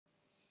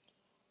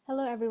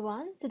Hello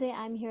everyone, today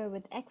I'm here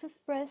with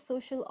Express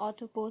Social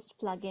Auto Post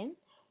plugin.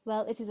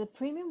 Well, it is a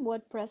premium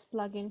WordPress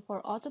plugin for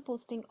auto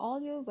posting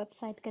all your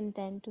website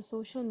content to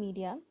social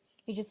media.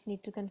 You just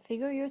need to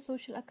configure your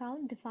social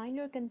account, define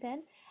your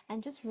content,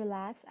 and just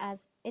relax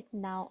as it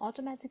now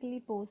automatically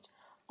posts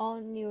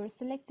on your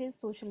selected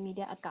social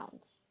media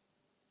accounts.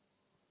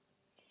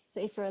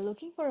 So if you're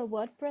looking for a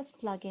WordPress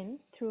plugin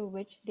through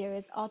which there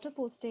is auto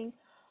posting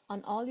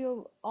on all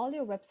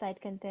your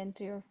website content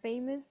to your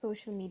famous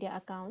social media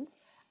accounts,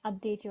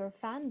 update your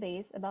fan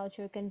base about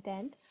your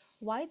content,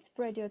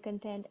 widespread your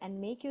content, and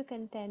make your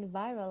content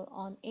viral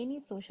on any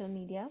social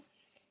media,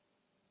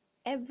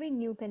 every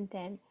new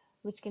content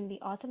which can be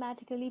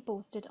automatically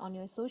posted on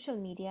your social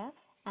media,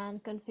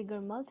 and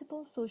configure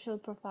multiple social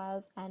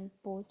profiles and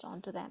post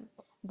onto them,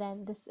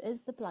 then this is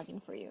the plugin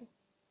for you.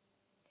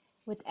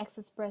 With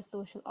Express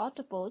Social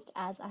Auto Post,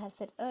 as I have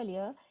said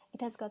earlier,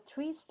 it has got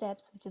 3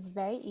 steps, which is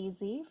very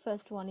easy.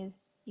 First one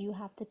is you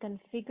have to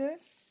configure,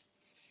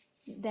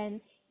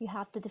 then you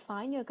have to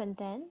define your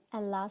content,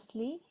 and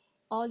lastly,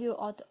 all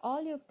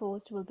your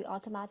posts will be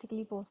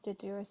automatically posted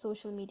to your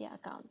social media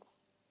accounts.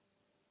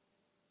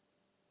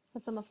 So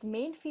some of the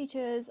main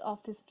features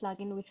of this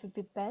plugin which would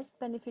be best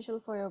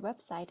beneficial for your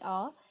website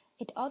are: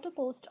 it auto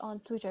posts on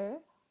Twitter,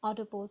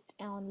 auto post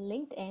on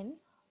LinkedIn,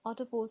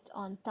 auto post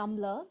on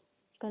Tumblr,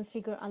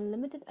 configure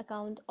unlimited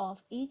account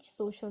of each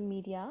social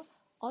media,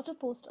 auto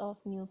post of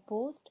new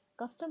post,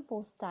 custom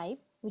post type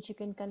which you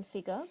can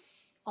configure,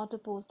 auto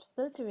post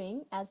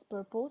filtering as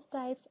per post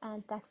types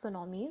and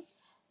taxonomies,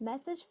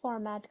 message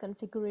format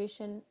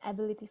configuration,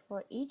 ability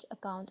for each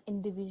account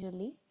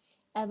individually,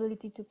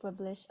 ability to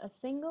publish a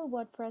single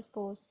WordPress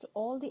post to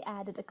all the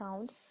added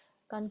account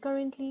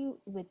concurrently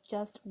with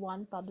just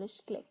one publish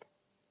click,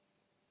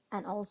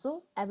 and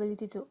also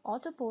ability to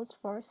auto post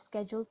for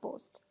scheduled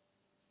post.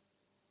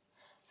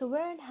 So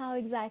where and how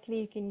exactly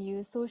you can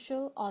use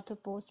Social Auto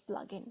Post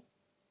plugin?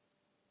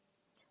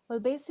 Well,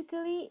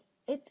 basically,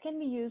 it can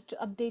be used to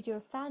update your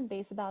fan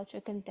base about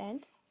your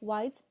content,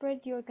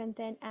 widespread your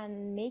content,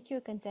 and make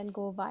your content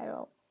go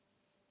viral.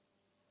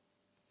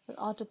 Well,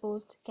 auto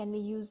post can be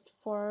used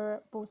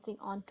for posting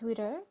on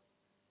Twitter.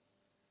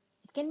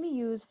 It can be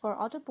used for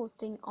auto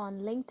posting on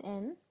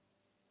LinkedIn,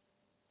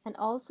 and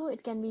also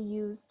it can be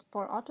used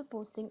for auto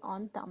posting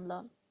on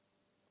Tumblr.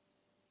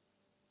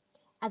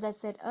 As I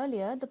said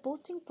earlier, the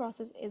posting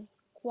process is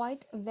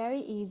quite very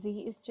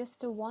easy. It's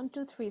just a 1,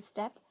 2, 3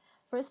 step.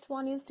 First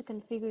one is to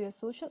configure your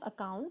social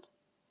account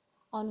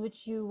on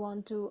which you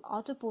want to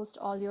auto post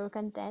all your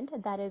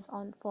content, that is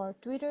on for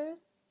Twitter,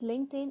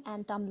 LinkedIn,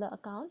 and Tumblr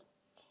account.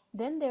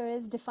 Then there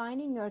is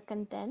defining your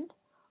content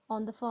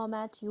on the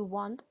format you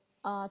want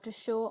to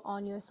show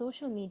on your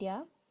social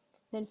media.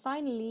 Then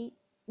finally,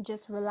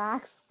 just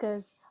relax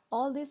because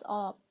all these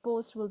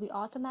posts will be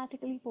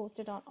automatically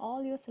posted on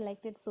all your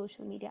selected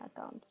social media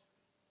accounts.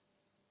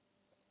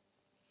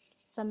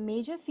 Some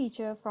major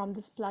features from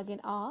this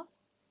plugin are: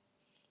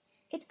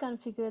 it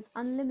configures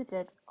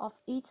unlimited of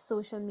each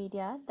social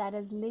media, that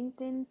is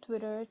LinkedIn,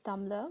 Twitter,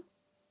 Tumblr.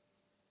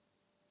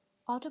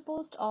 Auto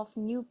post of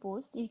new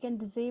post, you can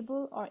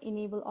disable or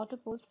enable auto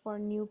post for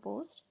new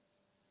post.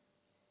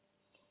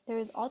 There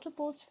is auto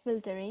post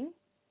filtering.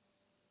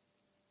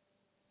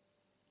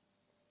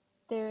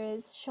 There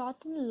is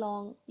shorten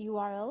long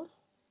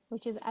URLs,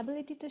 which is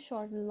ability to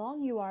shorten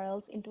long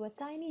URLs into a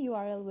tiny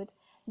URL with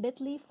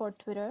bit.ly for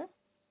Twitter.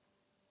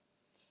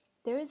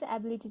 There is the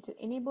ability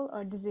to enable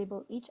or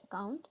disable each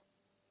account.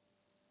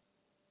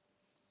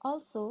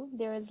 Also,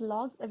 there is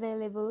logs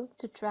available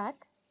to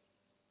track.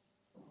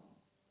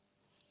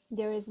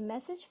 There is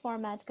message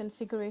format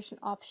configuration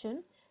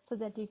option so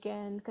that you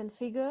can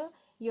configure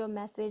your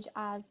message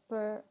as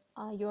per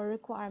your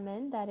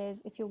requirement. That is,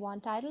 if you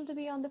want title to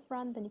be on the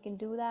front, then you can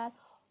do that,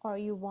 or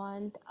you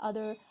want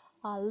other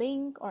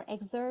link or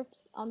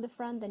excerpts on the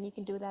front, then you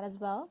can do that as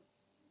well.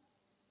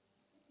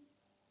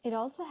 It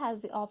also has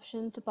the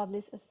option to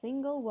publish a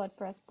single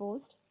WordPress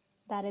post.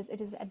 That is,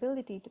 it is the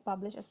ability to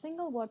publish a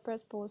single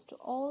WordPress post to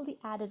all the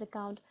added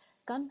account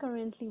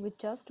concurrently with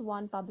just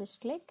one publish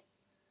click.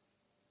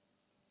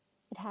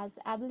 It has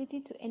the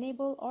ability to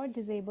enable or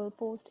disable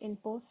post in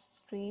post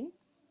screen.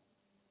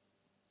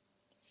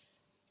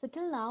 So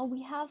till now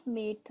we have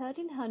made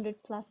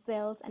 1300 plus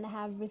sales and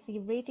have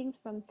received ratings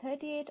from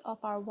 38 of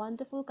our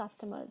wonderful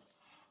customers.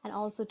 And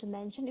also to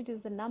mention, it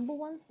is the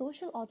 #1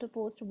 social auto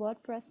post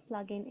WordPress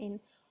plugin in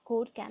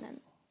Code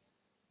Canon.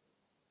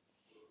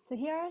 So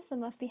here are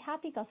some of the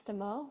happy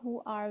customers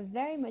who are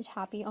very much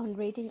happy on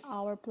rating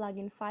our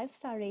plugin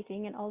 5-star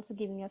rating and also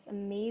giving us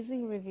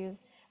amazing reviews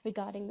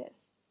regarding this.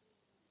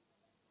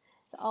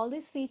 So all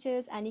these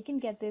features, and you can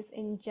get this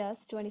in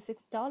just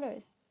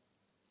 $26,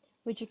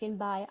 which you can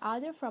buy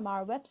either from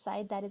our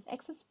website, that is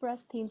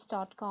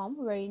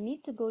expressthemes.com, where you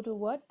need to go to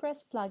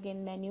WordPress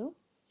plugin menu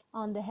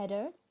on the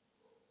header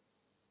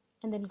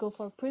and then go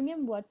for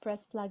premium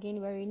WordPress plugin,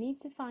 where you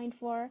need to find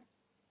for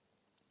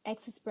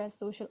Express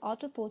Social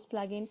Auto Post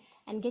plugin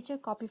and get your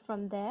copy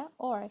from there,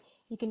 or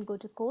you can go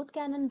to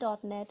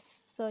codecanon.net,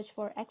 search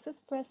for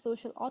Express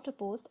Social Auto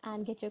Post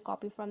and get your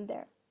copy from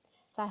there.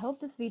 So I hope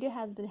this video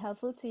has been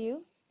helpful to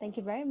you. Thank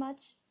you very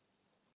much.